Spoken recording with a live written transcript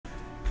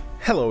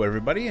Hello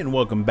everybody and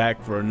welcome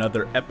back for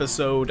another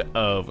episode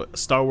of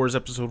Star Wars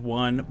Episode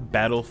 1,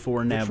 Battle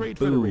for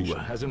Naboo.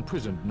 Has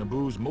imprisoned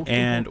Naboo's most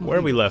And important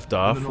where we leader left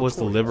off in the was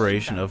the notorious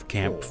liberation Camp of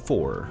Camp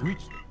 4.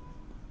 Reached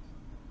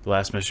The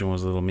last mission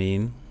was a little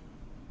mean,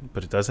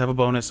 but it does have a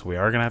bonus, so we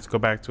are going to have to go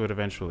back to it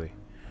eventually.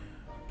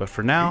 But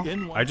for now,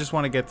 I just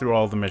want to get through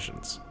all the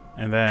missions,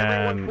 and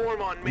then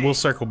we'll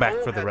circle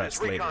back for the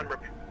rest later.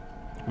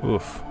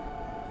 Oof.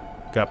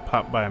 Got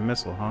popped by a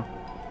missile, huh?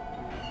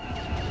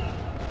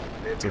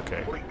 It's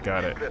okay.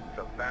 Got it.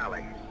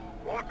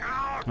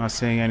 Not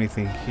seeing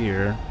anything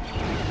here.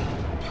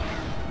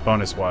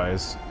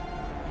 Bonus-wise.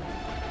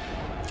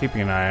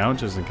 Keeping an eye out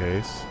just in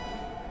case.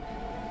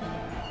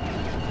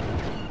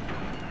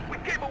 We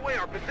gave away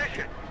our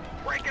position.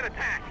 Break and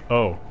attack.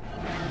 Oh.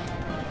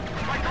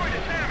 My droid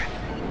is damaged.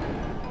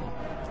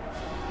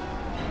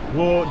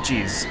 Whoa,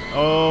 jeez.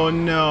 Oh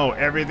no,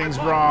 everything's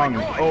wrong.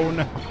 Oh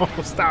no,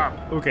 stop.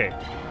 Okay.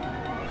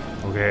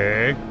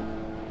 Okay.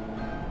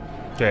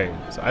 Okay,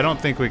 so I don't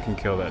think we can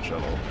kill that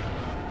shuttle.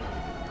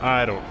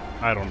 I don't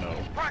know.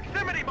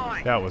 Proximity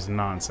mine. That was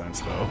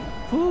nonsense though.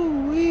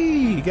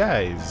 Woo-wee,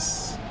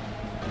 guys.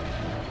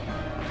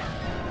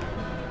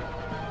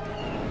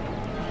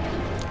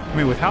 I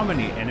mean, with how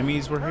many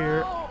enemies were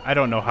here, I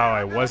don't know how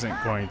I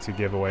wasn't going to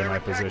give away my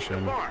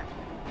position.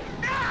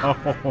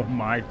 Oh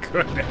my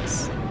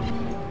goodness.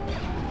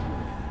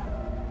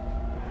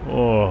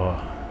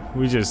 Oh,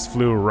 we just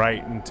flew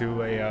right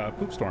into a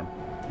poop storm.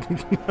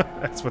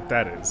 That's what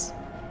that is.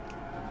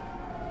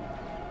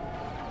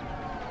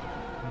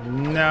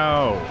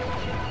 No.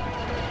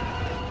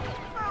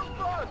 Help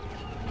us!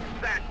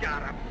 That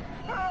got him.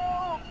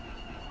 Help!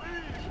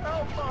 Please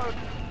help us!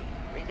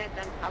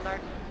 Resistance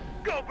alert.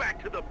 Go back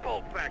to the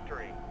bolt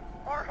factory.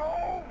 Our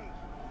homes.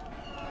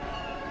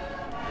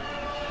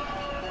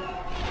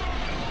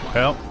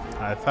 Well,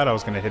 I thought I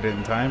was going to hit it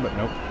in time, but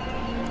nope.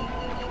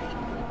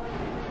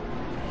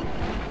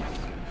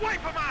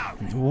 Wipe them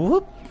out.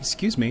 Whoop.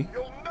 Excuse me.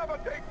 You'll never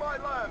take my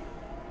land.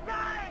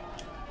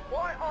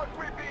 Why aren't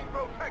we being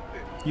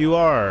protected? You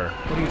are.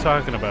 What are you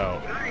talking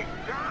about? Nice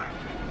shot.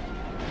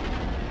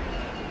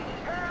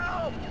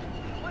 Help!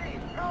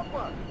 Please help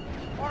us.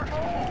 Our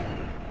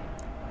homes.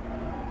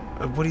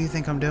 What do you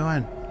think I'm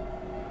doing?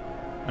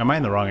 Am I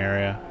in the wrong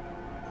area?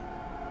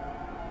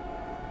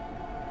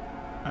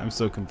 I'm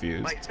so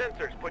confused. My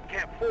sensors put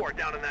Camp 4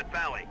 down in that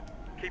valley.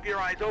 Keep your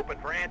eyes open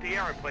for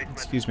anti-air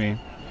emplacements. Excuse me.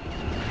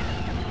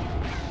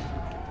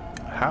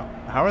 How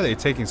are they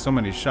taking so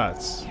many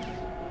shots?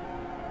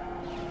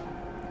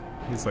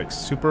 These like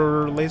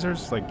super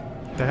lasers? Like,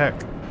 the heck?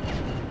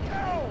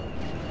 No!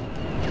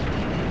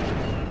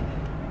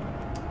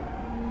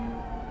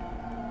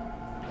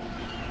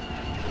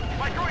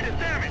 My droid is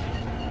damaged!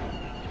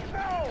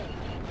 No!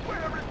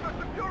 Where is the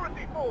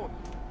security force?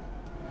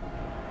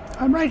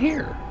 I'm right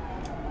here.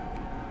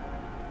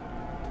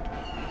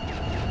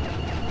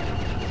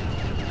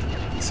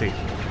 Let's see.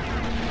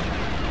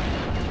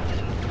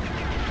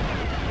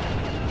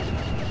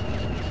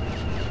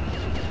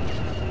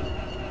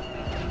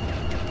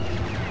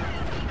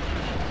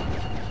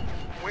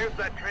 Where's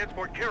that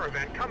transport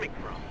caravan coming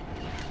from?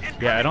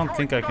 Yeah, I don't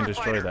think I can Incoming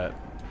destroy starfighter. that.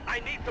 I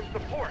need some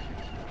support.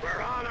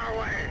 We're on our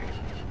way.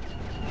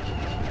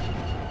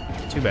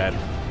 Too bad.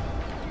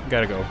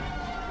 Gotta go.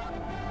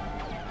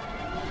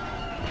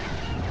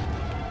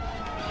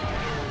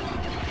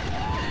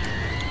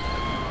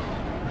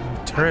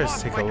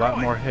 Turrets take a lot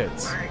more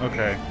hits.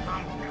 Okay.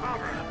 Some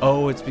cover.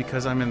 Oh, it's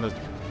because I'm in the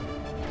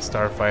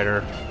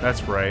starfighter.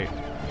 That's right.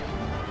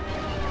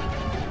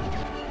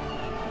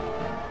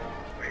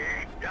 We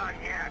ain't done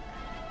yet.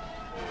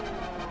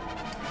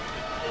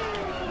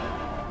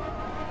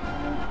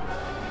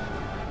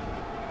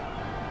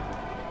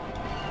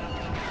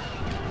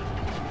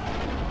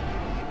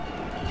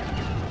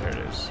 There it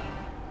is.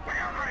 Where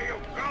are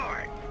you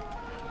going?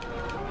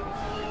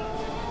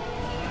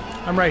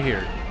 I'm right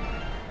here.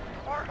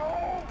 Our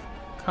home?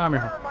 Calm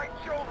Where your, are my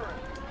children?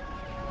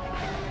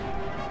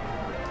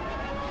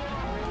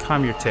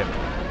 calm your tip.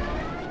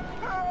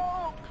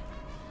 Help!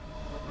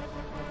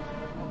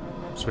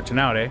 Switching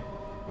out, eh?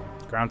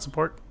 Ground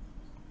support?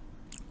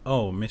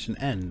 Oh, mission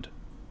end.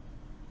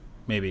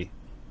 Maybe.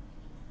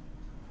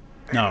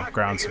 They No, must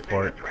ground be using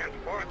support. the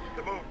transports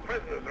to move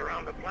prisoners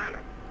around the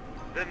planet.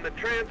 Then the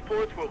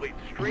transports will lead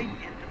straight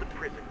into the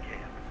prison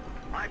camp.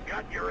 I've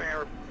got your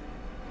air.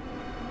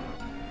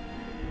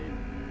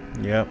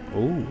 Yep.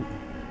 Ooh.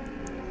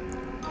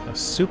 A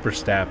super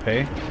stab,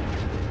 hey?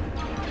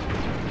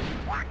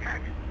 Watch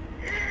it.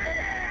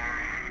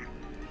 Yeah!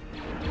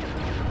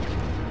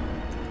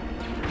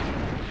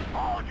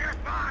 Hold your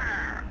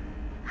fire.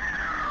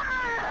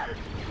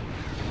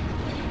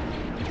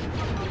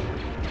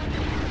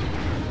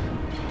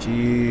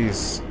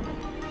 Jeez.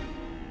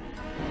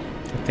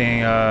 That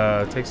thing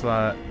takes a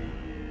lot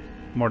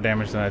more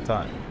damage than I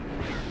thought.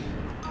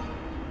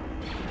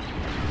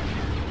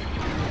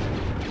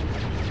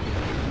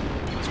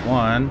 That's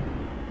one.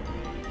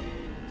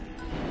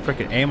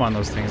 Freaking aim on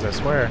those things, I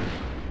swear.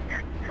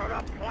 Get to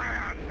the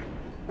plan.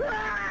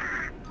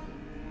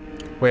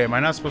 Wait, am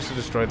I not supposed to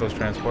destroy those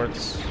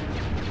transports?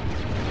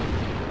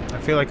 I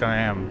feel like I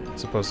am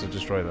supposed to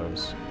destroy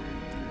those.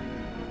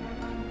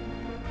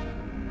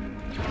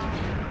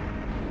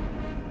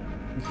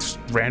 Just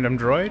random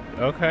droid?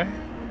 Okay.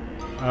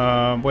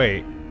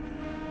 Wait.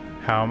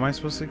 How am I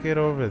supposed to get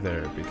over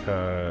there?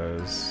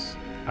 Because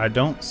I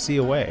don't see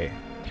a way.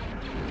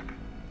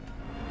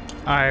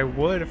 I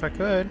would if I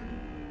could.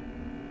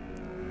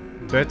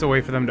 Do I have to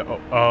wait for them to...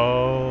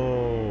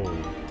 Oh.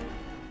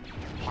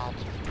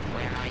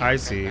 I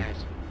see.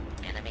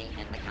 Enemy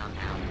in the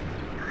compound.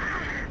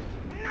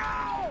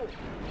 No!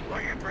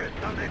 Looking for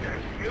something to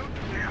shoot,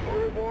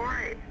 Naboo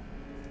boy?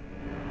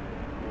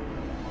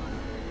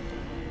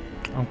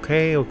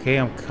 Okay, okay,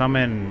 I'm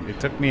coming. It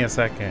took me a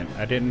second.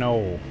 I didn't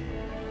know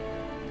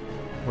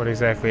what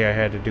exactly I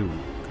had to do,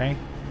 okay?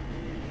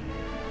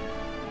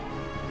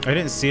 I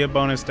didn't see a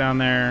bonus down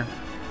there.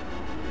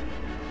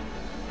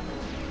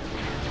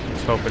 I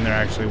was hoping there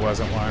actually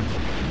wasn't one.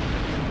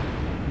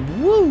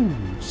 Woo!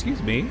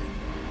 Excuse me.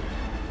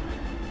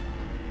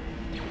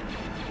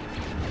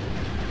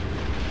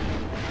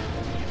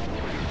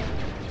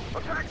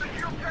 Attack the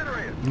shield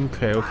generator!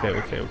 Okay, okay,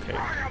 okay, okay.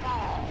 Fire 'em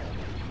all!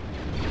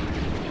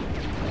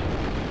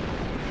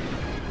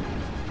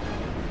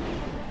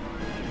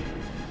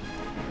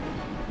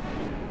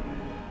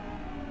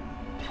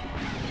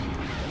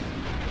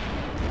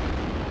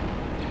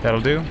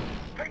 That'll do.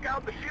 Take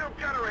out the shield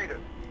generator!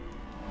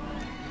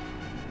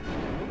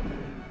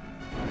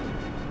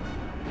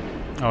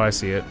 Oh, I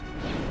see it.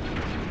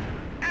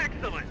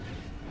 Excellent!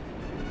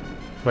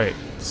 Wait,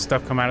 did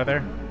stuff come out of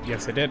there?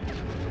 Yes, it did.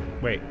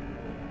 Wait.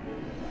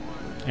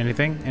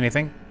 Anything?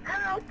 Anything?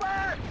 Help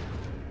us!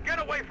 Get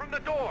away from the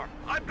door!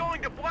 I'm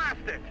going to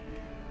blast it!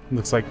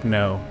 Looks like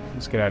no.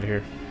 Let's get out of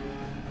here.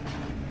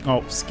 Oh,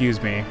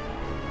 excuse me.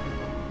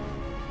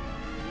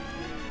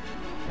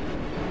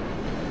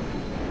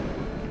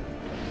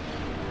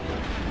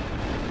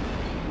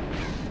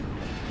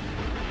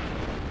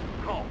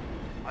 Call.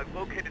 I've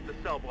located the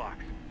cell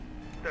blocks.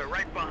 They're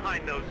right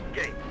behind those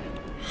gates.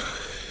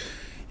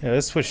 Yeah,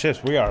 let's switch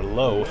shifts. We are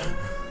low.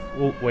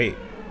 Oh, wait.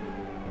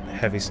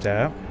 Heavy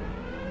stab.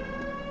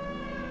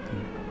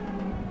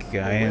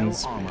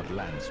 Guyan's. Well-armored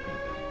land speeder.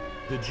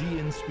 The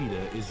GN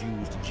speeder is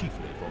used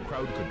chiefly for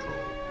crowd control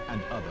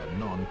and other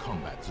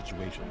non-combat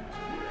situations.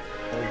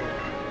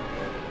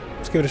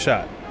 Let's give it a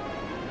shot.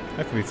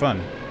 That could be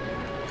fun.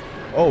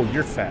 Oh,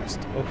 you're fast.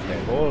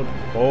 Okay,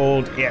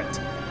 hold it.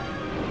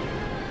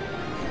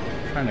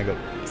 Trying to go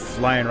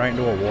flying right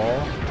into a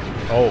wall.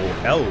 Oh,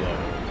 hello.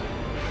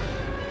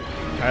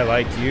 I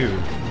like you.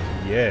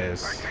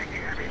 Yes. We're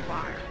taking heavy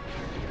fire.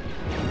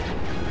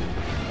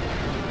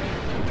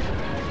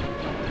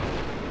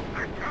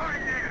 I'm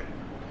going in.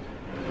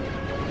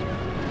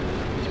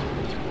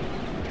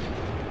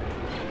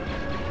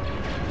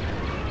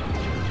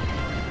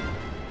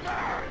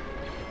 Ah,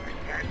 I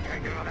can't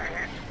take another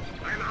hit.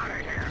 I'm out of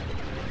here.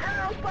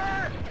 Help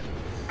us!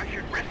 I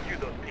should rescue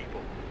those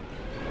people.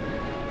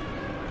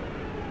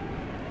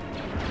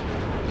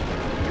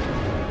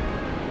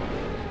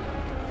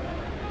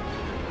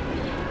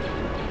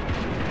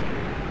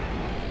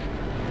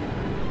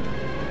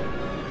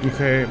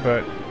 Okay,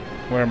 but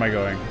where am I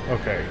going?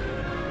 Okay.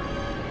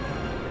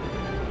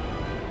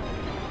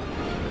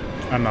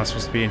 I'm not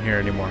supposed to be in here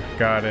anymore.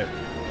 Got it.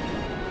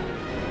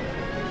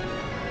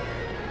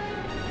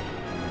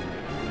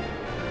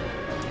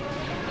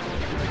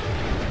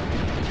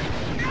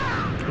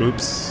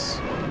 Oops.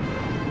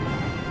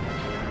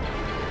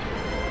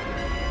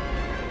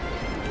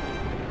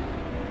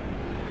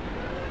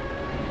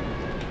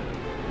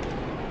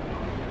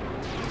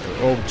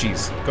 Oh,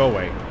 jeez. Go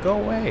away. Go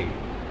away.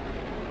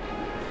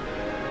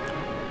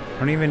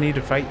 I don't even need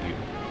to fight you.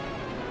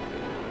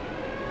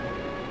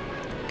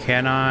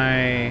 Can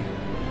I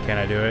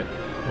do it?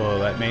 Will it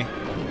let me?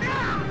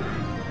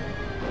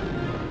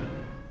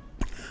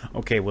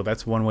 Okay, well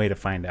that's one way to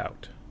find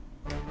out.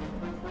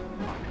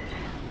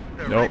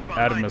 They're Nope, right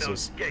out of behind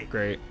missiles. those gates.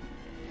 Great.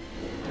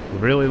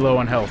 Really low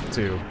on health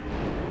too.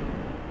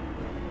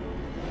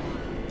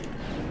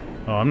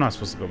 Oh, I'm not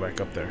supposed to go back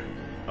up there.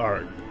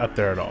 Or up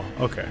there at all.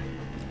 Okay.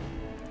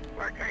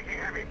 We're taking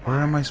heavy Where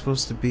fire. am I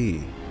supposed to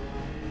be?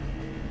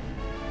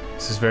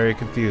 This is very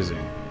confusing.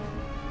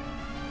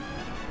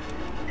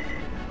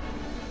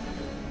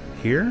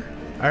 Here?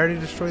 I already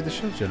destroyed the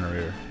shield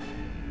generator.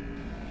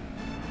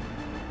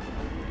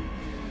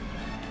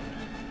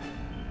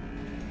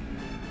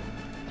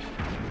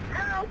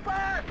 Help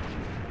us!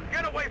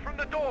 Get away from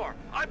the door!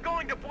 I'm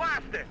going to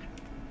blast it!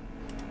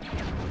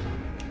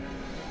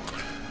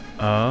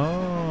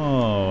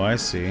 Oh, I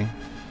see.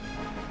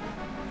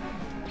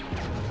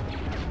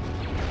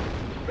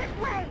 This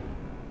way!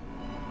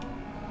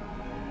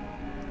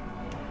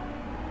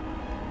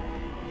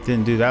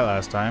 Didn't do that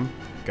last time.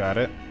 Got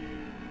it.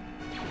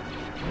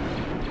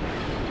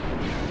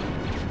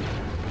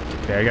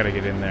 Okay, I gotta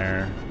get in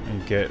there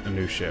and get a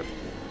new ship.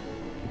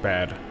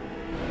 Bad.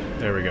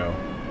 There we go.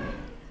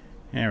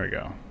 There we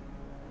go.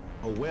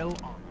 A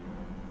well-armored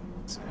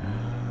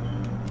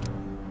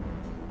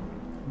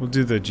We'll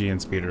do the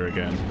GN speeder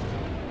again.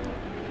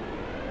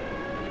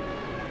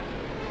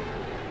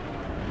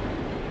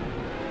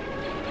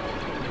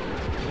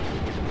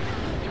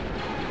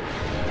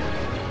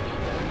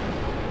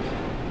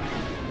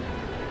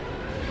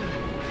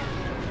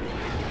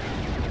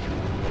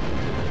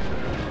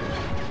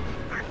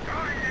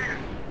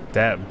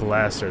 That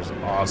blaster's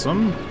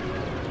awesome.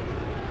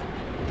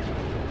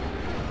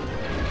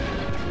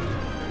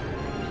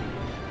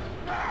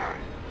 I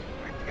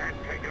can't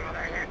take another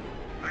hit.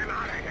 I'm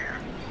out of here.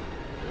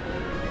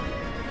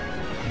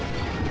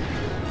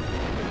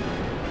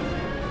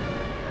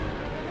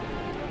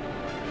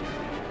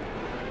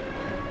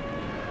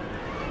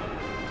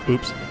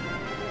 Oops.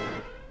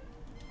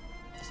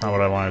 That's not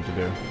what I wanted to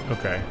do.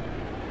 Okay.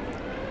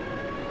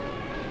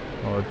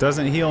 Well, it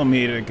doesn't heal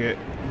me to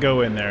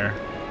go in there.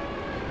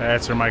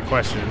 Answer my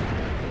question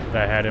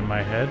that I had in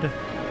my head.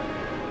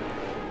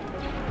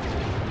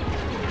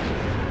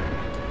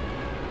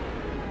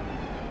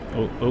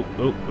 Oh.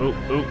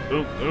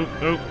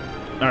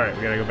 Alright,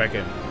 we gotta go back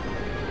in.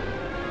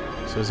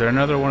 So is there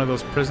another one of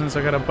those prisons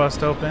I gotta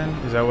bust open?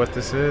 Is that what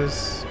this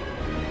is?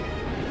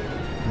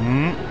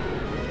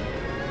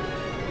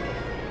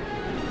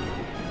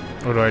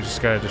 Or do I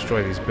just gotta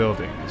destroy these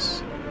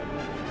buildings?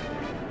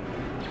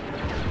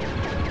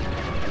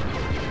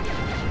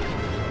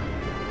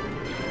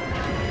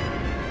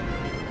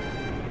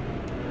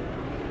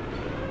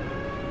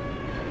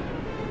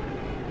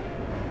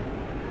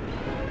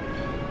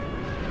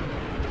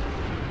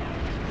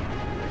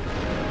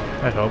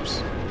 That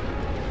helps.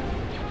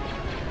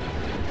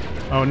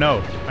 Oh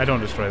no, I don't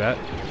destroy that.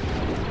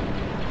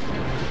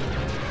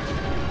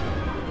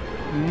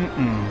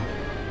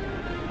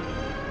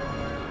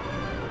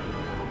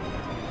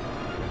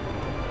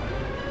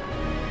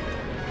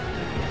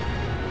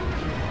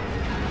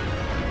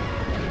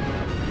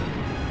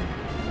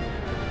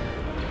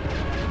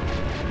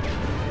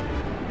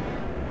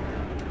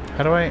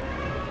 How do I...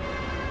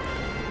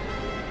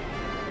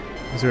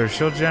 Is there a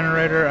shield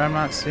generator I'm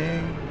not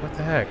seeing? What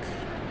the heck?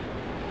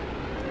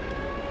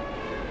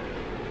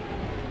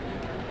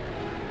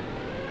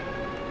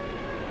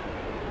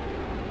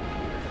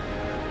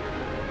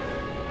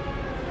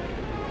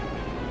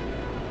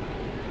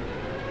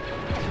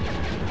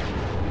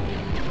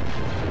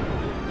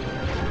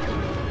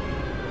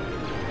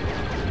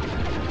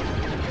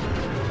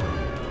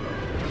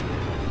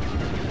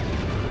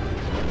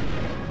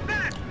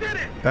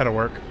 That'll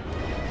work.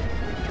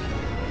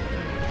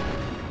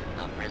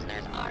 All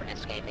prisoners are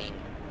escaping.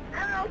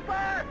 Help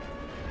us!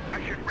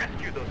 I should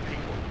rescue those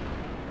people.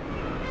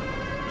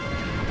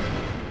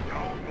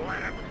 Don't let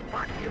them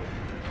spot you.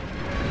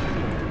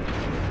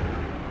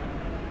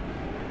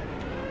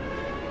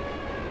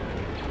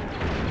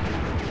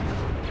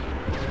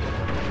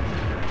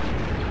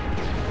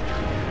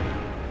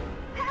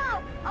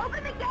 Help!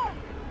 Open the gate!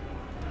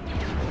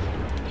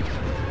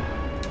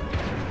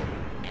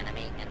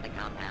 Enemy in the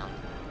compound.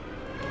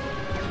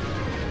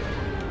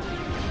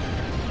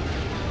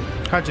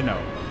 How'd you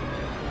know?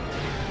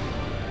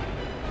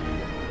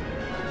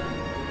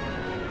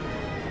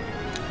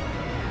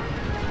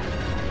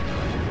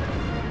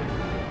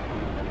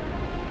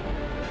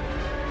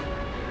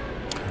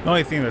 The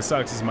only thing that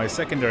sucks is my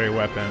secondary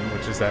weapon,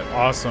 which is that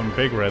awesome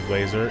big red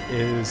laser,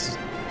 is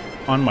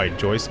on my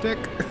joystick.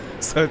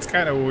 So it's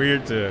kind of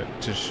weird to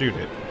shoot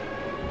it.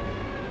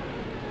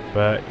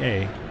 But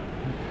hey,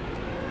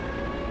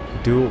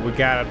 do what we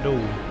gotta do.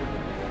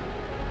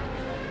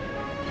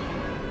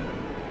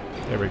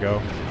 There we go.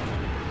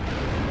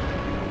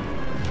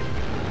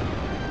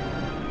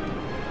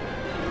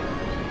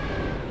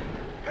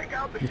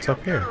 What's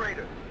up here?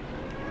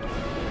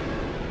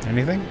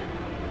 Anything?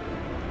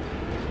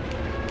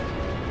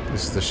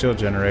 This is the shield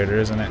generator,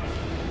 isn't it?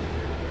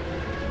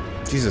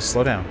 Jesus,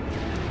 slow down.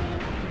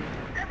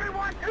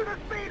 Everyone to the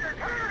speeders,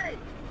 hurry!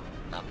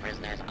 All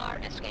prisoners are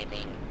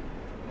escaping.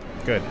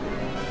 Good.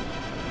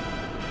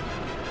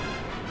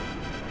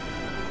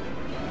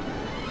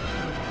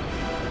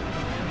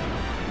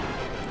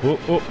 Whoa,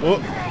 whoa, whoa.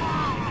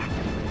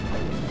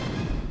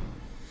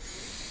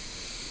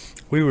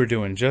 We were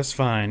doing just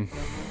fine.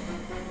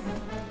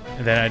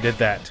 And then I did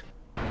that.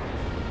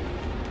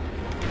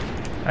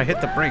 I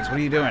hit the brakes. What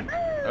are you doing?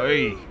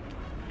 Hey.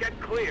 Get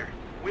clear.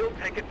 We'll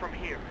take it from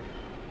here.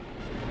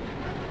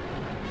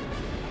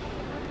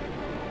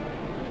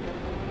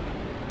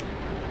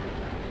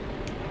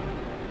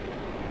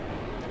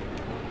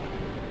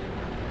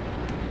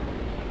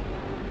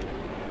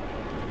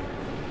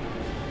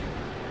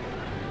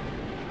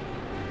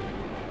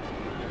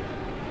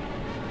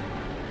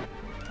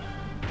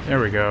 There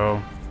we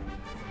go.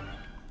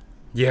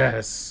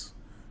 Yes.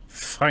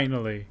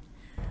 Finally.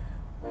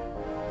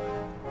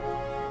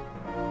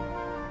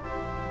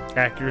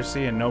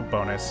 Accuracy and no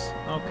bonus.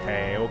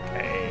 Okay,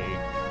 okay.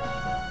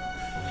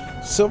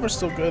 Silver's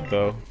still good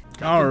though.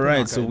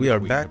 Alright, so we are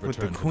back with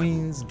the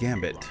Queen's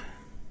Gambit.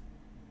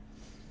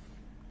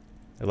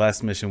 The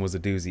last mission was a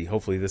doozy.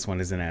 Hopefully this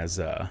one isn't as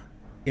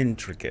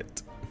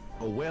intricate.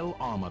 A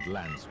well-armored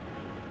landsman.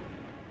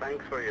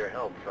 Thanks for your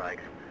help,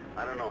 Sykes.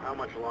 I don't know how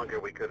much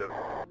longer we could have...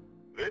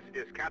 This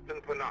is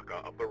Captain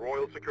Panaka of the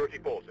Royal Security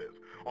Forces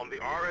on the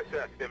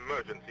RSS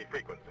emergency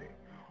frequency.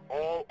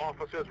 All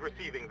officers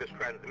receiving this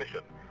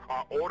transmission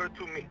are ordered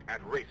to meet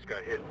at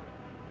Raiska Hill.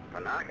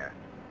 Panaka?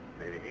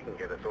 Maybe he can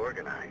get us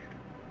organized.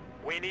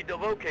 We need to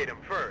locate him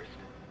first.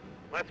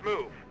 Let's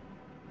move.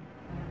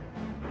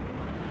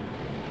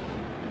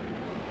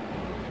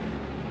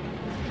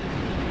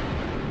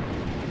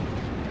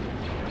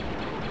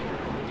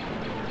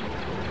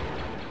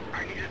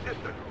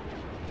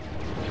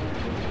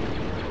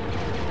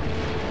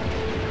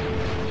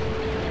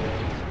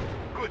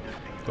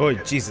 Oh,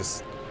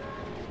 Jesus.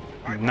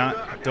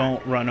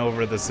 Don't run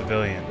over the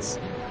civilians.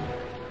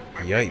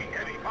 Yikes.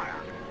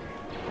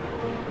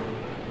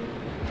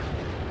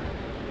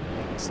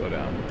 Slow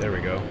down. There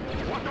we go.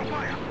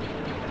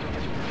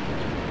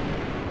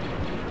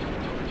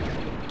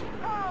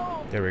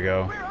 There we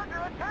go.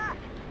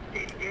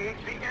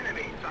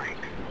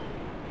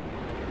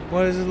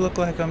 What does it look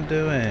like I'm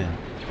doing?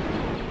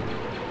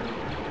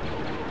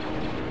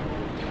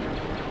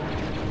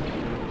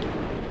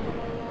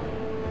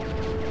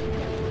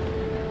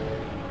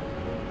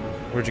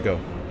 Where'd you go?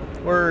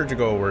 Where'd you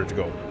go? Where'd you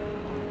go?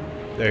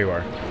 There you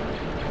are.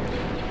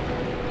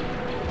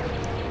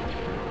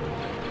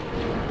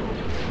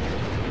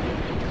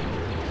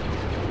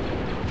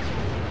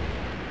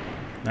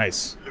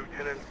 Nice.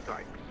 Lieutenant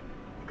Sykes,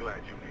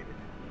 glad you made it.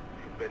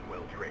 You've been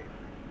well trained.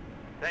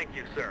 Thank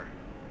you, sir.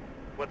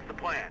 What's the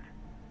plan?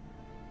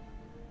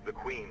 The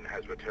Queen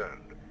has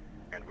returned,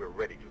 and we're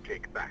ready to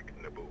take back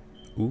Naboo.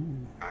 Ooh.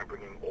 I'm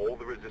bringing all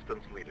the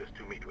Resistance leaders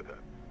to meet with her.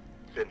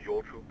 Send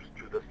your troops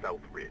to the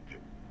South Ridge,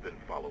 then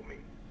follow me.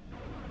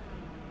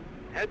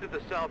 Head to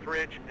the South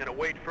Ridge and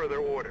await further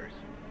orders.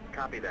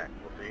 Copy that.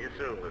 We'll see you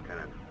soon,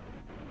 Lieutenant.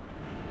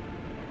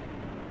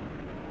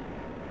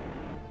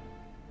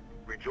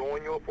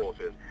 Rejoin your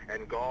forces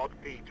and guard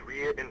Theed's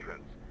rear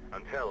entrance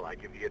until I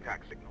give the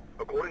attack signal.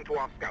 According to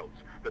our scouts,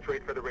 the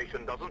Trade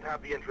Federation doesn't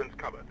have the entrance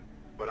covered,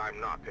 but I'm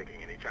not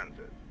taking any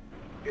chances.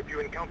 If you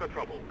encounter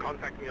trouble,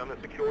 contact me on the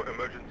secure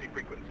emergency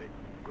frequency.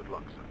 Good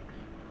luck, Sykes.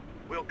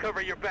 We'll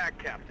cover your back,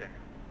 Captain.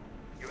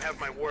 You have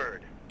my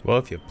word. Well,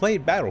 if you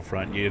played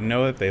Battlefront, you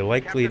know that they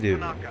likely Captain do.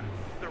 Tanaka,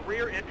 the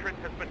rear entrance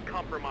has been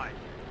compromised.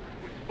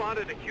 We've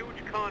spotted a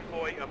huge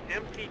convoy of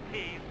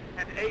MTTs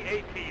and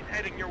AATs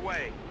heading your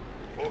way.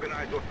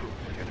 Organize your troops,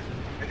 Lieutenant,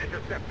 and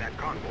intercept that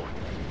convoy.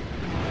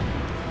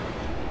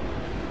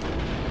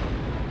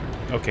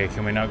 Okay,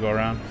 can we not go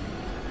around?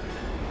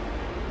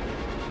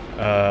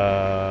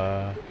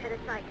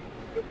 Lieutenant Sykes,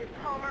 this is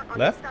Palmer on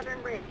Left? the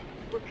Southern Ridge.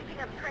 We're picking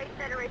up Trade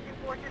Federation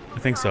forces I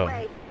think so. moving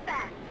our way.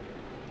 Fast.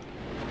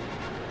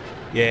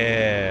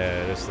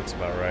 Yeah, this looks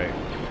about right.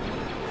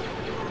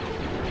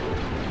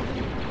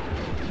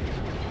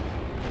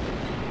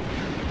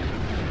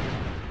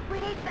 We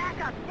need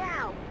backup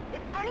now.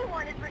 If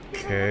anyone is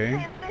receiving Okay.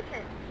 this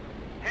transmission.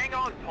 Hang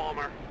on,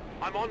 Palmer.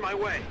 I'm on my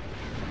way.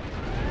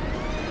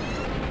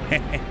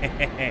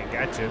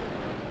 Gotcha.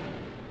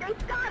 They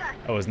got us.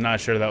 I was not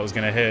sure that was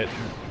gonna hit.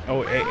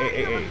 Oh, hey, hey,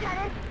 hey, hey.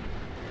 Lieutenant.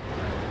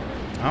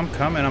 I'm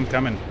coming, I'm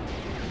coming.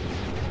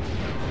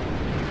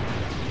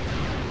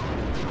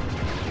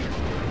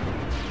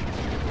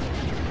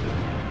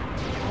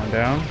 One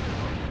down.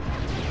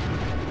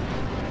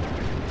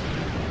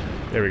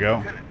 There we go.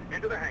 Lieutenant,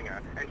 into the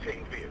hangar and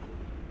change vehicle.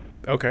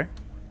 Okay.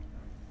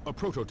 A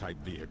prototype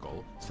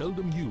vehicle,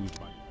 seldom used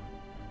by...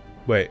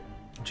 Wait.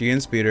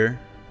 GN speeder.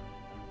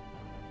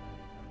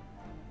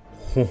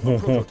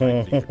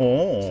 Prototype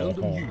vehicle,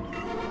 seldom used.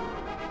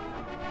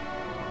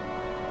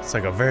 It's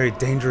like a very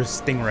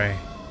dangerous Stingray.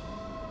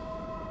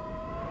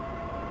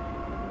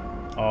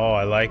 Oh,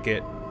 I like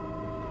it.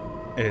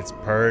 It's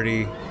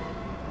pretty.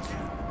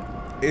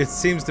 It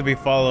seems to be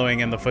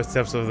following in the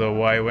footsteps of the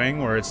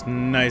Y-Wing, where it's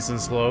nice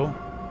and slow.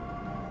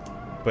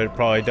 But it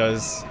probably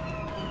does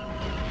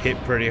hit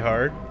pretty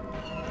hard.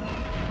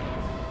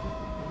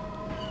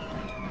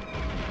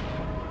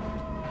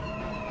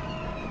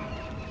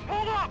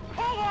 Hold up!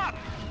 Hold up!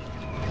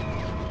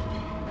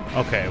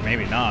 Okay,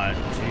 maybe not.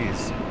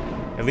 Jeez.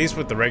 At least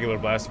with the regular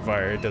blaster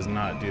fire, it does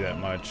not do that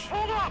much.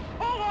 Hold up!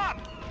 Hold up!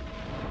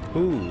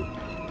 Ooh.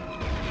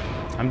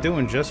 I'm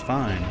doing just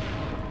fine.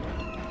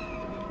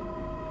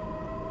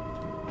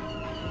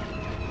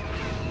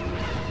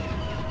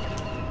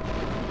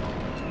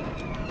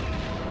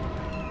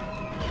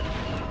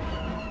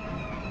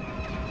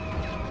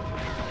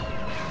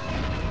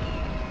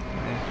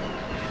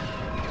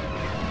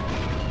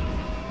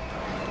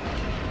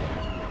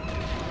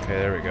 Okay,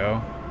 there we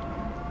go.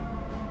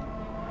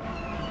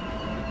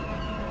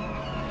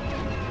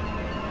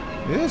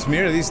 This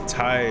mirror, these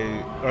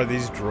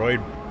these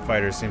droid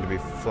fighters seem to be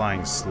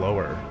flying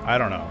slower. I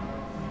don't know.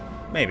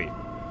 Maybe.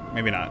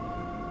 Maybe not.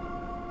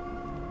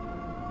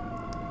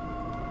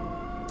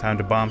 Time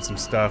to bomb some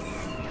stuff.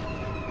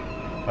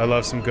 I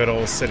love some good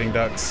old sitting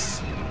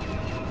ducks.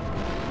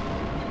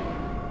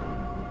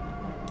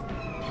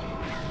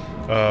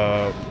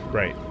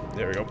 Right.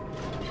 There we go.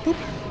 Boop.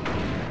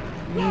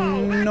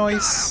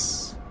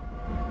 Nice.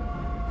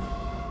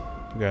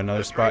 We got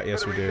another spot?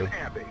 Yes, we do.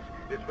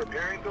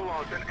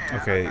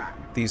 Okay,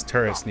 these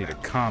turrets need to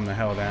calm the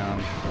hell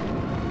down.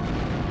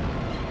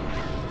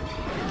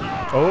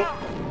 Oh!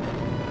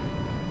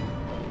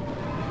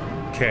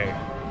 Okay,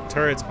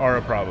 turrets are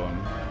a problem.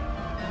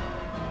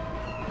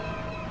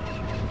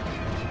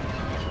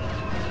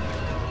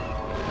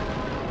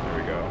 There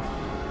we go.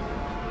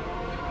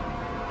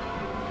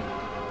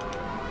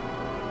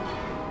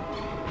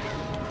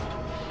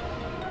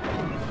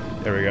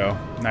 There we go.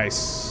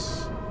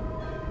 Nice.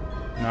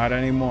 Not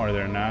anymore,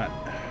 they're not.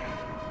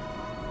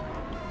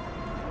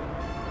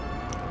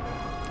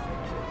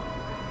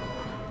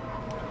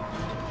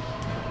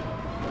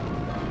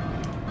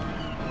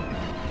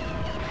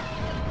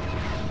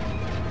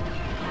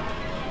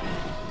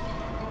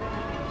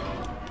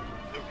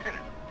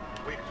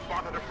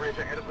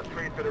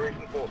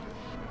 Federation forces.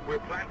 We're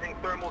planting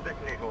thermal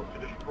detonators to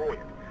destroy it,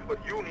 but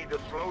you need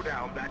to slow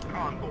down that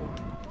convoy.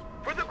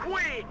 For the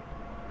Queen!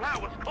 That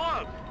was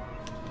close!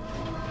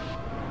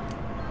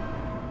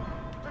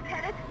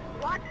 Lieutenant,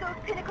 watch those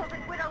pinnacles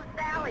in Widow's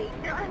Valley.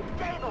 They're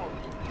unstable.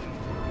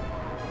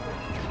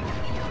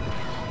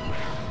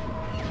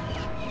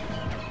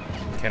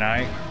 Can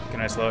I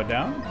slow it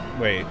down?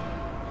 Wait.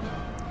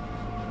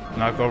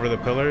 Knock over the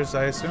pillars,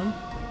 I assume?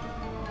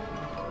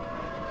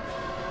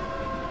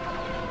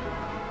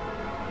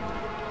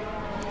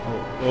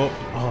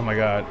 Oh my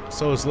god.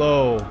 So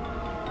slow.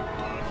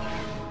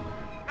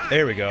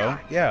 There we go.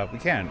 Yeah, we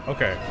can.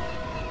 Okay.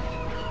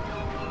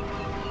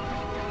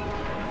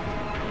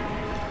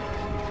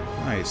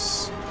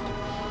 Nice.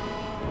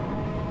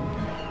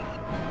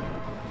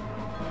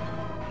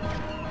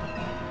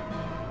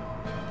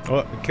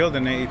 Oh, we killed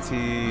an AT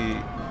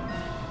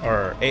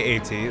or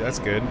AAT. That's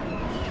good.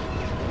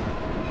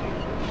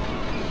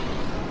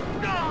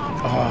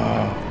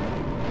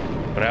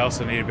 Oh. But I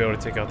also need to be able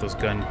to take out those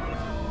gun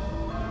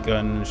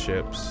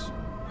ships.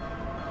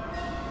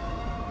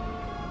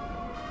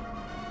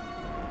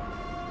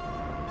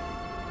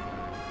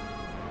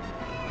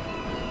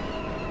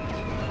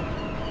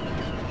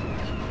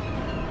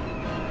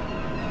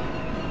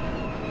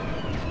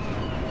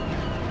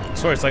 I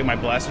swear it's like my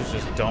blasters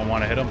just don't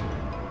want to hit them.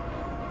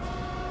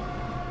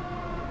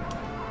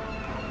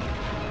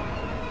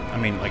 I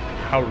mean, like,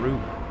 how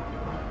rude.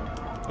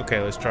 Okay,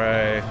 let's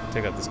try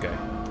take out this guy.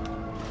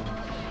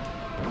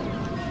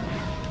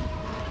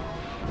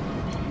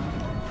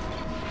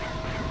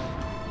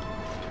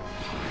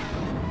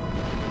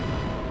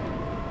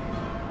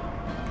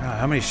 God,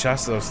 how many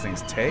shots do those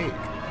things take?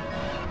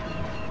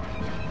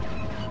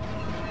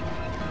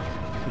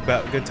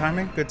 About good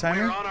timing? Good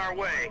timing? We're on our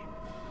way.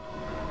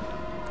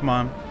 Come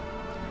on.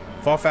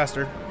 Fall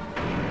faster.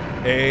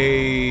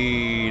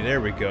 Hey,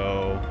 there we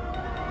go.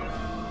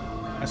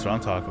 That's what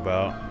I'm talking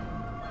about.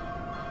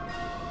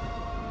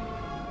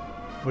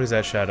 What is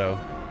that shadow?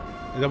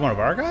 Is that one of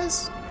our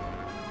guys?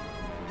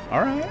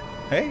 Alright.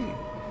 Hey.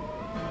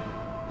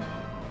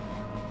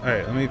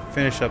 Alright, let me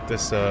finish up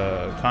this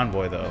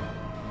convoy though.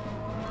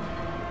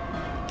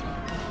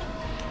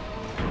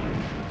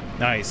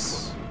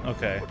 Nice.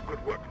 Okay.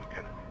 Good work,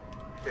 Lieutenant.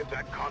 If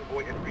that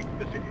convoy had reached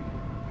the city,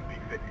 we'd be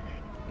finished.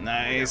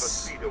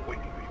 Nice. We have a speeder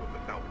waiting for you in the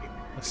south gate.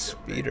 A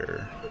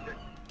speeder.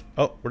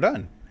 Oh, we're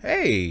done.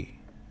 Hey.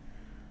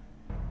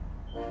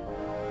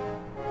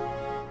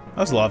 That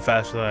was a lot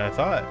faster than I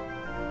thought.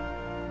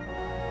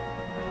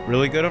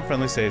 Really good on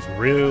friendly saves,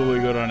 really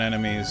good on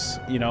enemies.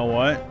 You know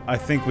what? I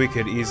think we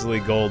could easily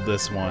gold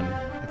this one.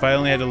 If I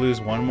only had to lose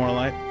one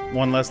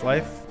less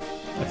life,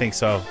 I think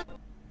so.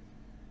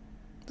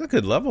 It's a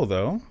good level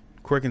though.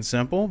 Quick and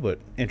simple, but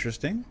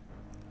interesting.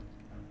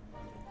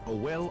 A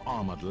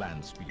well-armored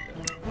land speeder.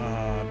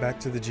 Back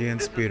to the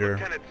GN speeder.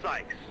 This is Lieutenant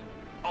Sykes.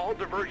 All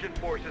diversion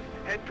forces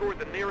head toward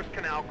the nearest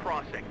canal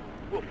crossing.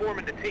 We'll form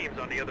into teams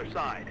on the other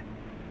side.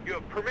 You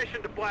have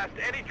permission to blast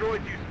any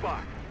droids you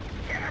spot.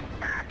 Get him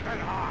fast and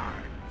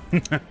hard.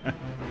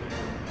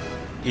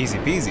 Easy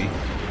peasy.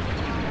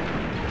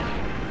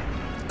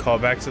 Call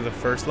back to the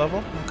first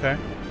level? Okay.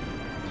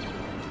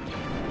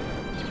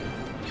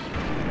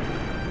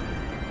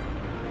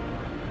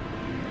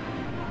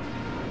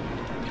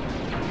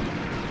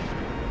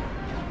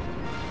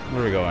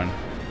 Where are we going?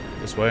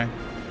 This way?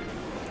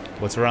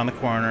 What's around the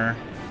corner?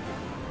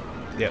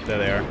 Yep, there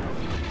they are.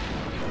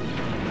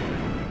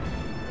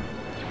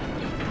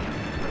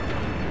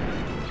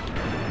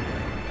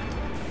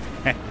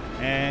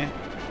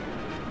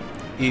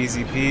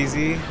 Easy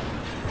peasy.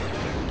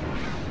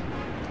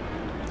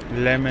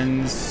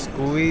 Lemon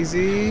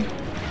squeezy.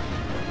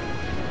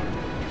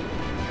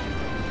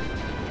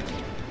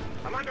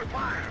 I'm under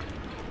fire.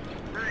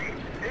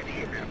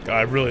 God,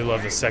 I really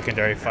love the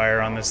secondary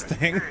fire on this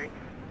thing.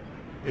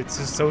 It's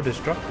just so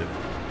destructive.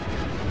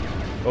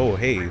 Oh,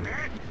 hey.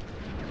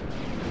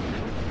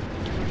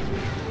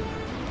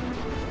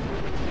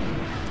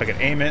 If I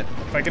could aim it.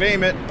 If I could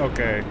aim it.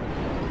 Okay.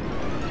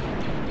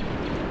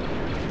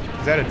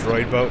 Is that a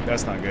droid boat?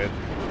 That's not good.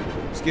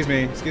 Excuse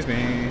me. Excuse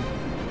me.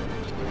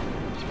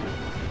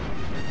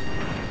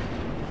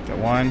 Got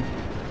one.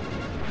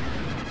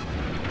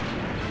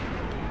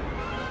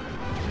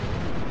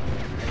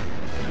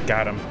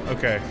 Got him.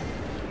 Okay.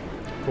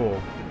 Cool.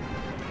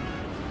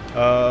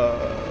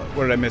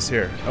 What did I miss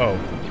here? Oh.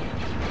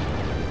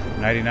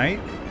 Nighty night?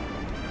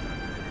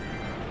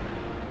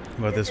 How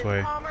about this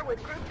way? Palmer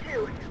with Group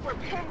 2. We're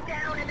pinned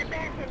down in the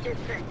Banton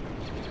district.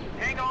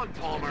 Hang on,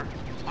 Palmer.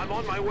 I'm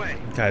on my way.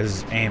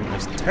 Guy's aim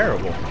is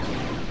terrible.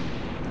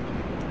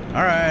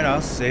 Alright,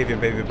 I'll save you,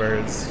 baby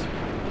birds.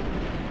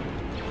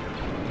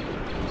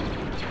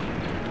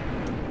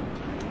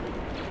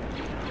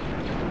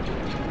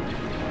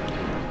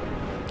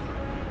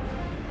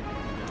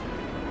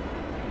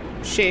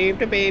 Shave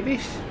the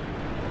babies.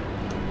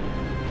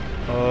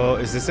 Oh,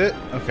 is this it?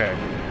 Okay.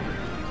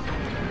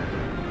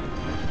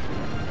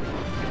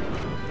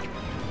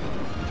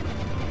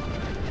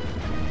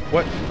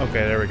 What?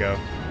 Okay, there we go.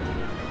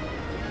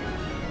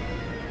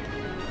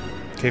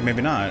 Okay,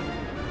 maybe not.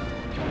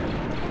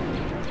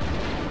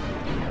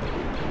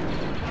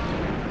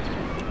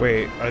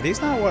 Wait, are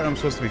these not what I'm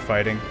supposed to be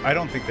fighting? I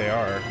don't think they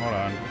are. Hold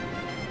on.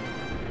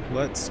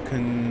 Let's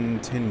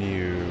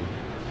continue.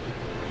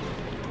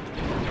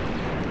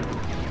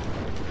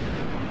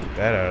 Get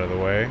that out of the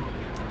way.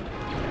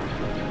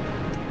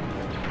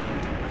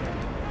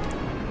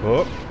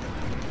 Oh.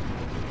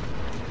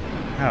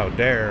 How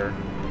dare.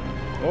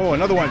 Oh,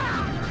 another one.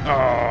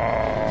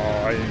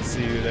 Oh, I didn't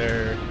see you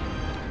there.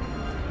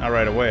 Not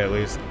right away, at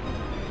least.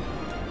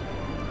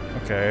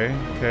 Okay,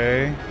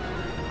 okay.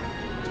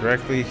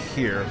 Directly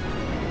here.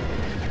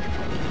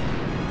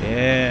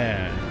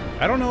 Yeah.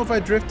 I don't know if I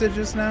drifted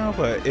just now,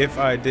 but if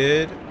I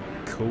did,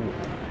 cool.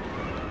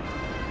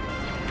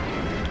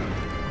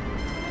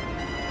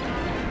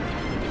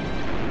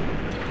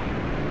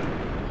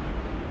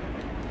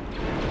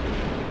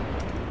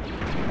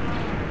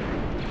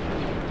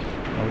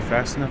 Are we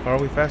fast enough? Are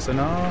we fast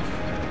enough?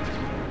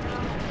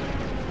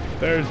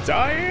 They're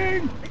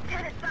dying!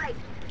 Lieutenant Sykes,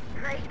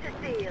 great to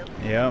see you.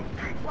 Yep.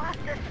 I lost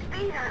a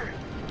speeder.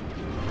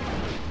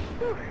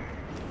 Whew.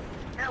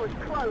 That was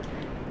close.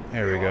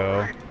 There we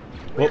go.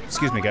 Well,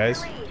 excuse me,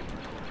 guys.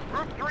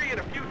 Group 3 and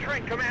a few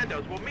trained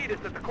commandos will meet us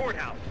at the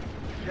courthouse.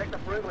 Check the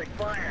friendly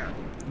fire.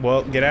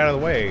 Well, get out of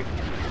the way.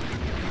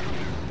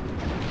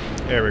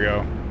 There we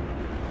go.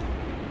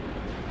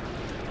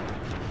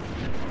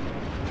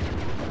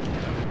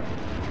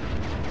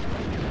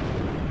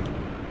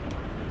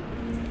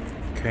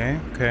 Okay,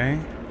 okay.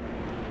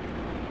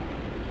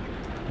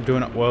 I'm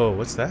doing it. Whoa,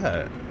 what's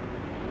that?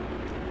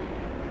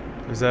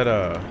 Is that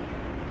a...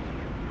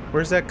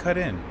 Where's that cut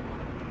in?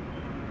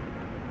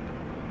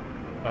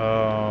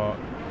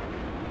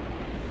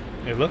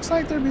 It looks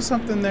like there'd be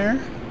something there.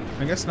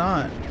 I guess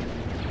not.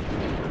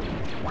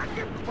 Watch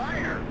your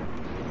fire.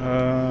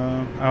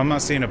 I'm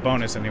not seeing a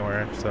bonus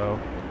anywhere, so...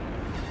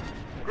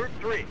 Group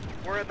 3,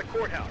 we're at the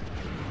courthouse.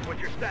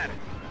 What's your status?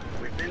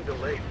 We've been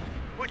delayed.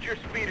 Put your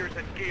speeders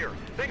in gear.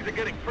 Things are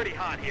getting pretty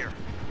hot here.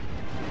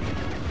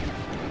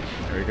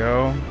 There we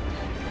go.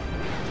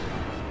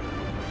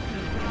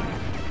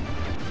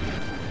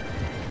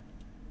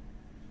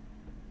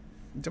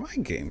 Did my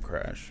game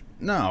crash?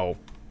 No.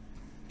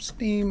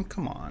 Steam,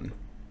 come on.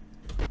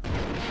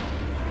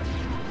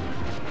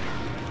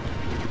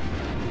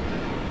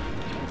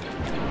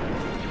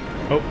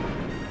 Oh.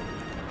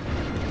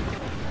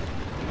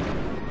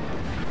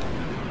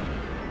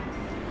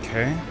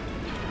 Okay.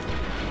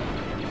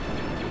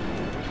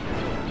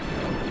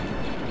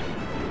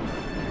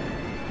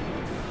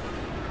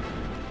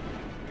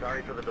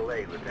 Sorry for the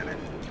delay, Lieutenant.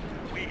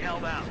 We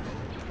held out.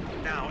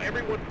 Now,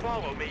 everyone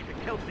follow me to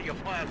Kelsia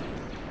Plaza.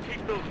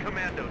 Keep those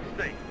commandos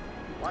safe.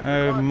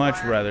 I'd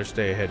much rather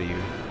stay ahead of you.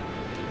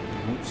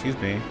 Ooh, excuse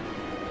me.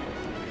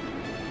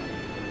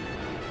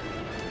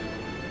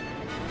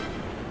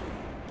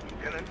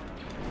 Lieutenant,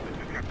 this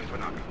is Captain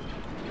Tanaka.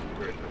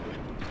 We're in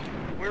position.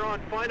 We're on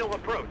final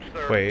approach,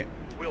 sir. Wait.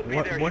 We'll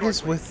be there What is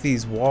shortly. with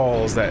these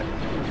walls that...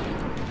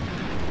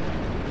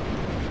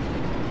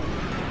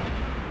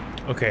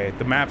 Okay,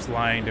 the map's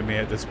lying to me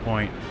at this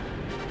point.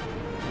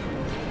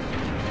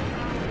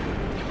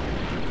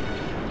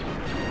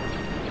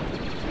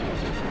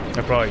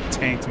 I probably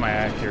tanked my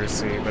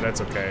accuracy, but that's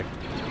okay.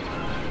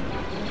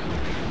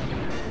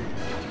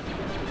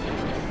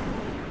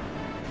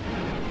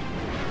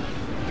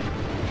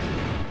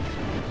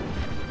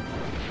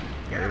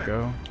 There we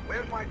go.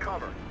 Where's my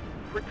cover?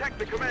 Protect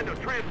the commando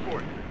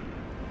transport.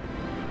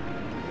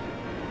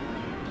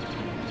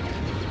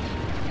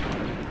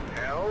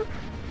 Help!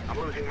 I'm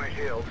losing my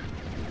shield.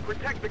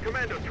 Protect the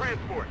commando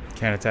transport.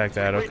 Can't attack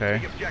that, Reach okay.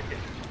 the objective.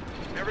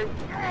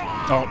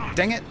 Oh,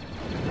 dang it!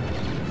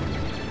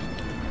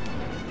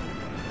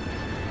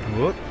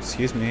 Whoop,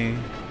 excuse me.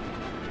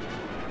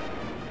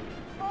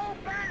 Fall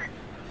back!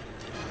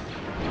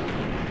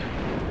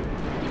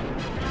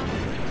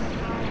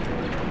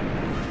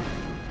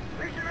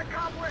 Mission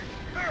accomplished,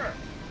 sir.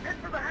 Head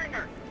for the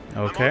hangar.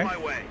 Okay. I'm on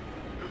my way.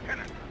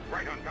 Lieutenant,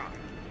 right on top.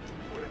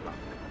 We're locked.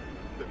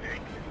 The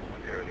tank is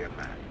materially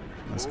unmanned.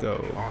 Let's Move go.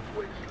 to the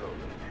archway slowly.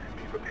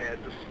 Be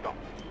prepared to stop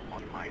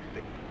on my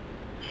signal.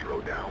 Slow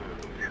down,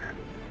 Lieutenant.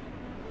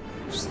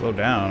 Slow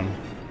down.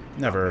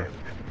 Never.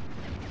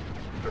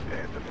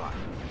 Prepare to fire.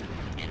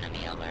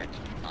 Enemy alert.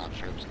 All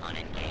troops on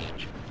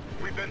engage.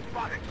 We've been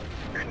spotted.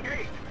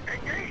 Engage!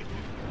 Engage!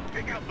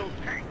 Take out those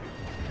tanks.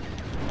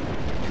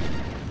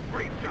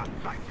 Great shot,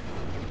 Sykes.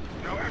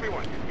 Now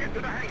everyone, get to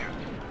the hangar.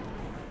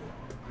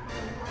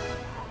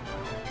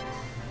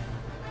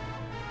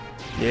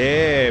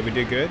 Yeah, we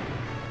did good.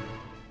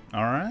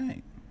 All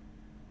right.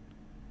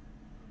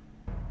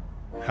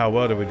 How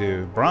well did we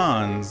do?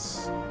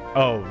 Bronze.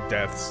 Oh,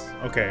 deaths.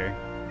 Okay.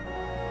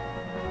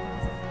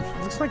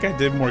 Looks like I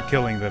did more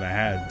killing than I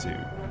had to.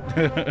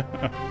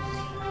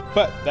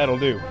 But that'll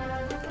do.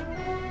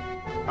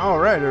 All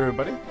right,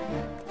 everybody.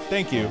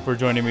 Thank you for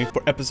joining me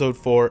for episode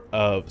 4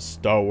 of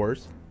Star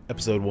Wars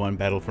Episode 1,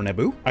 Battle for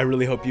Naboo. I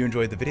really hope you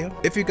enjoyed the video.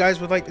 If you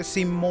guys would like to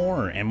see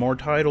more and more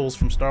titles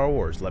from Star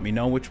Wars, let me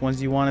know which ones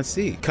you want to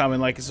see.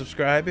 Comment, like, and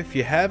subscribe if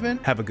you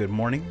haven't. Have a good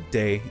morning,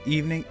 day,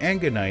 evening,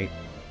 and good night.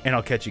 And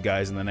I'll catch you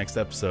guys in the next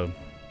episode.